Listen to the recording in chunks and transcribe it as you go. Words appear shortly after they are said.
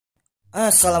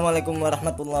Assalamualaikum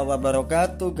warahmatullahi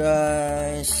wabarakatuh,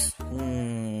 guys.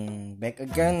 Back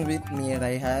again with me,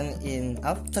 Raihan, in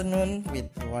afternoon with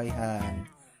Raihan.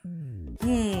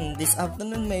 This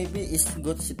afternoon maybe is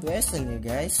good situation, you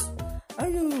guys. Are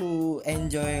you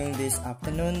enjoying this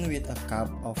afternoon with a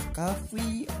cup of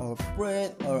coffee or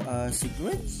bread or a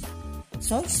cigarette?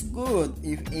 Sounds good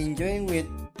if enjoying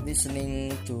with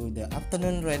listening to the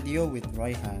afternoon radio with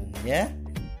Raihan, yeah?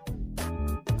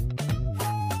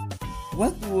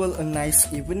 What will a nice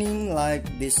evening like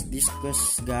this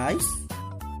discuss, guys?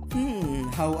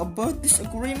 How about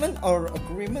disagreement or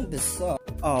agreement the song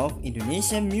of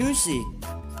Indonesian music?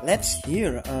 Let's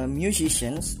hear a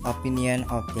musician's opinion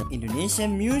of the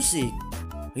Indonesian music.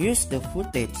 Here's the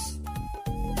footage.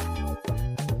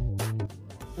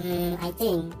 I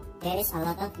think there is a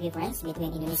lot of difference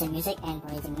between Indonesian music and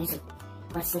foreign music.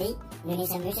 Firstly,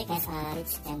 Indonesian music has a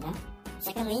rich genre.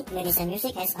 Secondly, Indonesian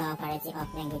music has a variety of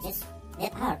languages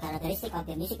that are characteristic of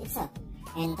the music itself.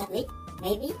 And thirdly,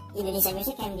 maybe Indonesian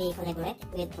music can be collaborated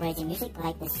with foreign music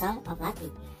like the song of Lati.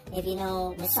 If you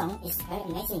know the song is very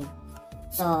amazing.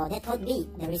 So that could be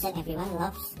the reason everyone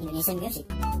loves Indonesian music.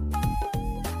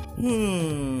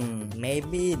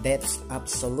 Maybe that's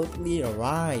absolutely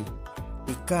right.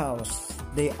 Because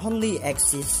they only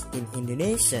exist in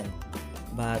Indonesian.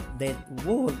 But that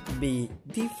would be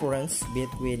difference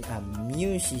between a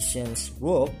musician's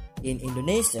work in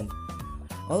Indonesian.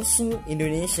 Also,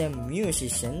 Indonesian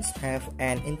musicians have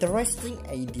an interesting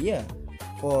idea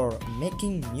for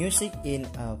making music in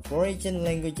a foreign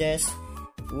languages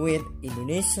with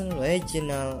Indonesian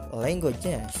regional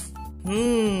languages.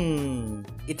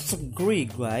 It's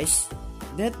great, guys,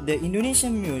 that the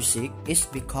Indonesian music is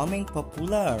becoming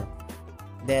popular.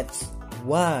 That's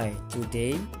why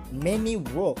today many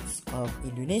works of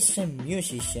Indonesian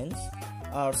musicians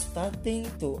are starting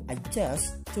to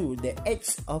adjust to the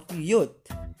age of youth,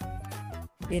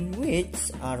 in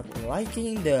which are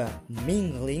liking the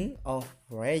mingling of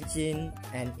foreign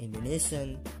and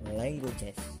Indonesian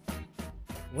languages.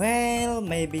 Well,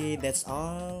 maybe that's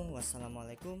all.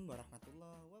 Wassalamualaikum warahmatullahi wabarakatuh.